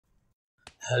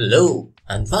Hello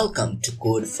and welcome to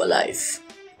Code for Life.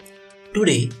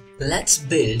 Today, let's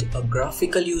build a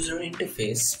graphical user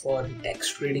interface for the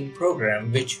text reading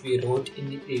program which we wrote in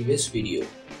the previous video.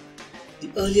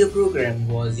 The earlier program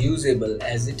was usable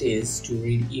as it is to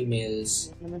read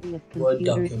emails, Word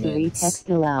documents. To read text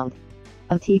aloud.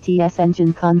 A TTS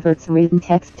engine converts written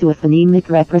text to a phonemic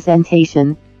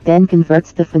representation, then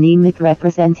converts the phonemic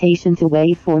representation to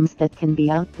waveforms that can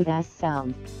be output as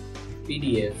sound.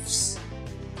 PDFs.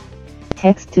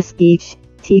 Text-to-speech,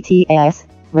 TTS,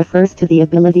 refers to the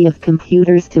ability of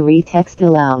computers to read text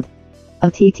aloud. A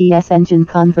TTS engine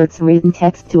converts written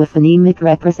text to a phonemic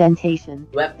representation,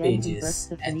 web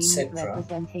pages, etc.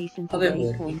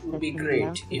 However, it would be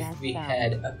great if we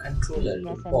had a controller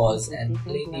to pause and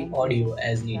play the audio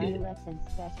as needed.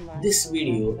 This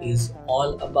video is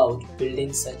all about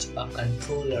building such a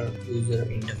controller user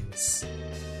interface.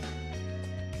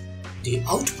 The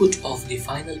output of the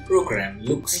final program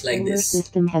looks like this. The solar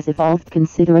system has evolved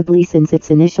considerably since its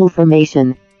initial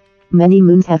formation. Many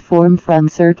moons have formed from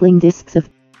circling disks of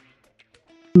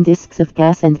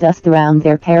gas and dust around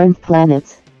their parent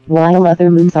planets, while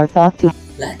other moons are thought to.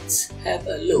 Let's have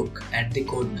a look at the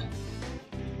code now.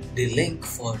 The link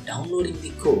for downloading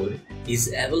the code is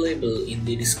available in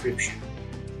the description.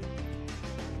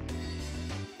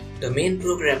 The main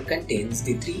program contains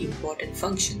the three important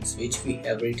functions which we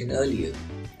have written earlier.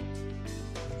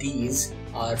 These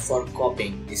are for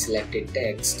copying the selected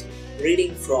text,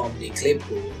 reading from the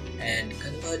clipboard, and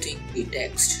converting the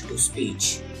text to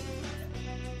speech.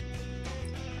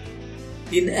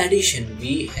 In addition,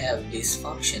 we have this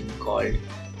function called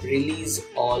release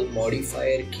all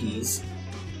modifier keys,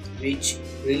 which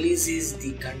releases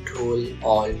the Ctrl,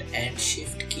 Alt and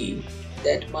Shift key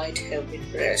that might have been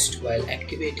pressed while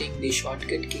activating the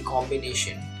shortcut key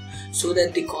combination so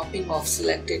that the copying of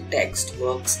selected text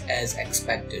works as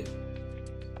expected.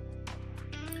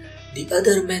 The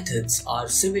other methods are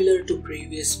similar to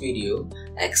previous video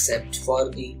except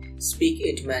for the speak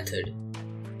it method.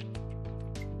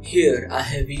 Here I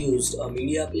have used a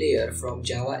media player from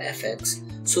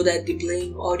JavaFX so that the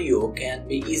playing audio can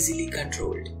be easily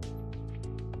controlled.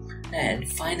 And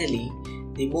finally,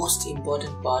 the most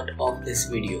important part of this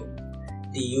video,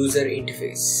 the user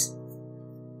interface.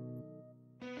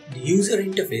 The user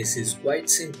interface is quite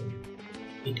simple.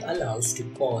 It allows to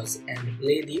pause and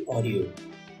play the audio,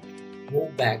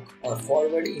 move back or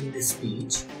forward in the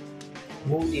speech,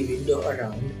 move the window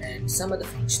around and some other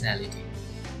functionality.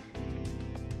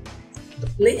 The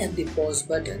play and the pause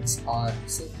buttons are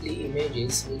simply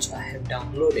images which I have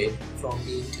downloaded from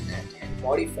the internet and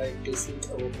modified to suit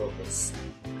our purpose.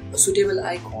 A suitable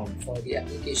icon for the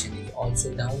application is also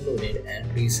downloaded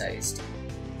and resized.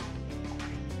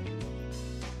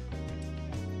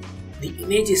 The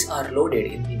images are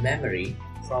loaded in the memory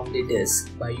from the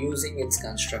disk by using its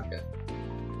constructor.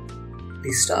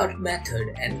 The start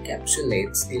method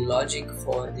encapsulates the logic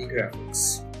for the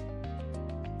graphics.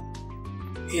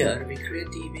 Here we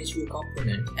create the image view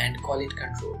component and call it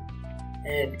control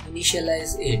and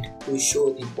initialize it to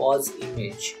show the pause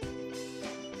image.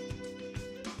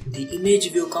 The image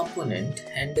view component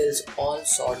handles all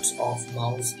sorts of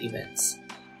mouse events.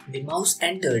 The mouse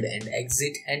entered and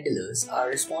exit handlers are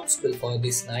responsible for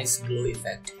this nice glow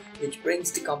effect which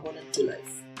brings the component to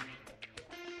life.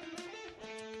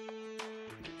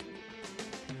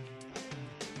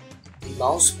 The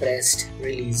mouse pressed,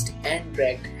 released and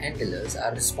dragged handlers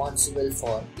are responsible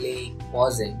for playing,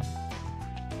 pausing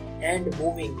and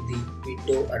moving the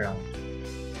window around.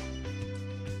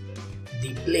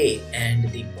 The play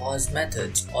and the pause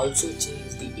methods also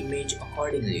change the image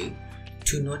accordingly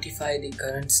to notify the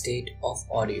current state of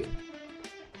audio.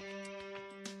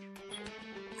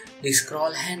 The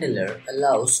scroll handler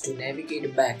allows to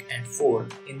navigate back and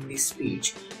forth in the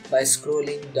speech by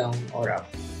scrolling down or up.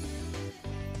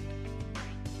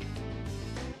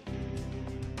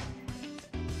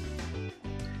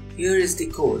 Here is the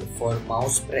code for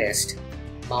mouse pressed,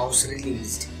 mouse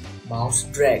released, mouse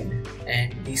dragged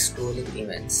and the scrolling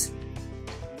events.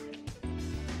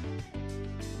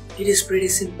 It is pretty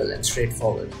simple and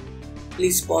straightforward.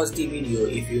 Please pause the video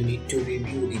if you need to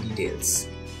review the details.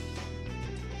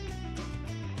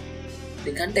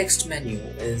 The context menu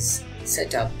is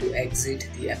set up to exit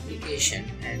the application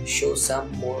and show some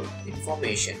more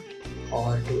information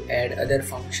or to add other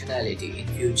functionality in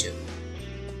future.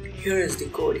 Here is the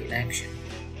code in action.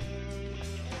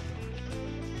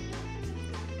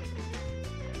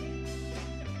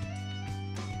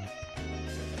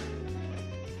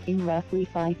 In roughly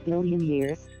 5 billion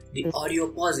years, the audio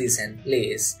pauses and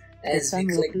plays as we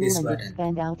click this button.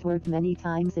 Expand outward many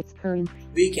times its current.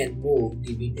 We can move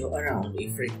the window around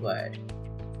if required.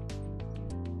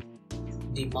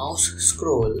 The mouse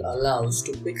scroll allows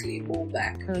to quickly move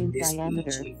back in this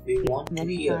speech if we want to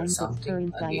hear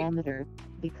something again,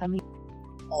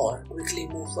 or quickly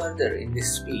move further in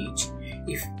this speech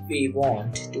if we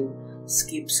want to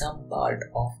skip some part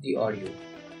of the audio.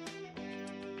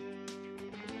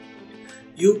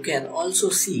 You can also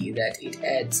see that it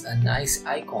adds a nice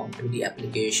icon to the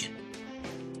application.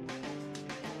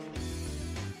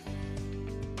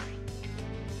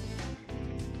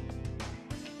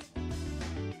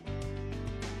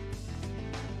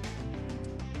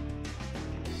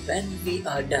 When we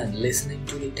are done listening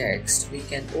to the text, we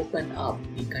can open up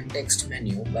the context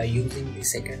menu by using the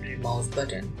secondary mouse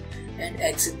button and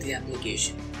exit the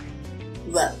application.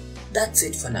 Well, that's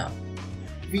it for now.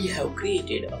 We have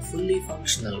created a fully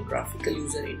functional graphical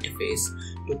user interface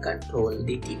to control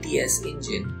the TTS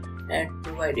engine and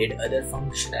provided other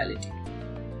functionality.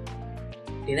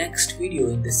 The next video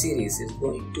in the series is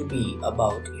going to be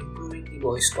about improving the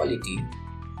voice quality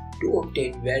to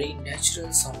obtain very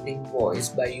natural sounding voice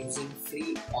by using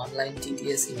free online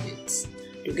TTS engines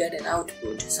to get an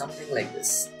output something like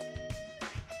this.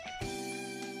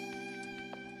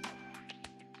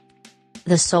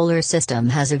 The solar system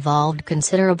has evolved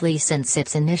considerably since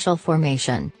its initial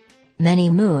formation.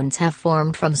 Many moons have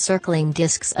formed from circling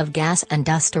disks of gas and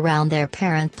dust around their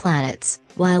parent planets,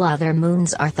 while other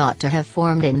moons are thought to have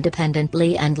formed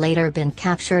independently and later been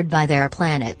captured by their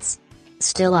planets.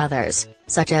 Still others,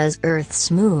 such as Earth's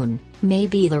moon, may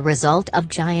be the result of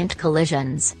giant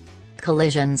collisions.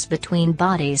 Collisions between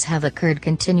bodies have occurred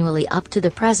continually up to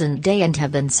the present day and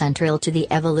have been central to the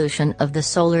evolution of the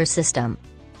solar system.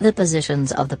 The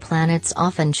positions of the planets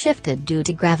often shifted due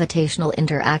to gravitational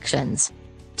interactions.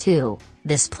 2.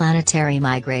 This planetary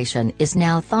migration is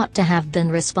now thought to have been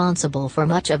responsible for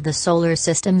much of the solar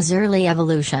system's early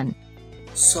evolution.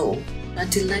 So,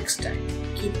 until next time,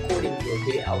 keep coding your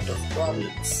way out of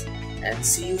problems, and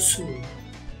see you soon.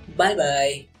 Bye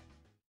bye.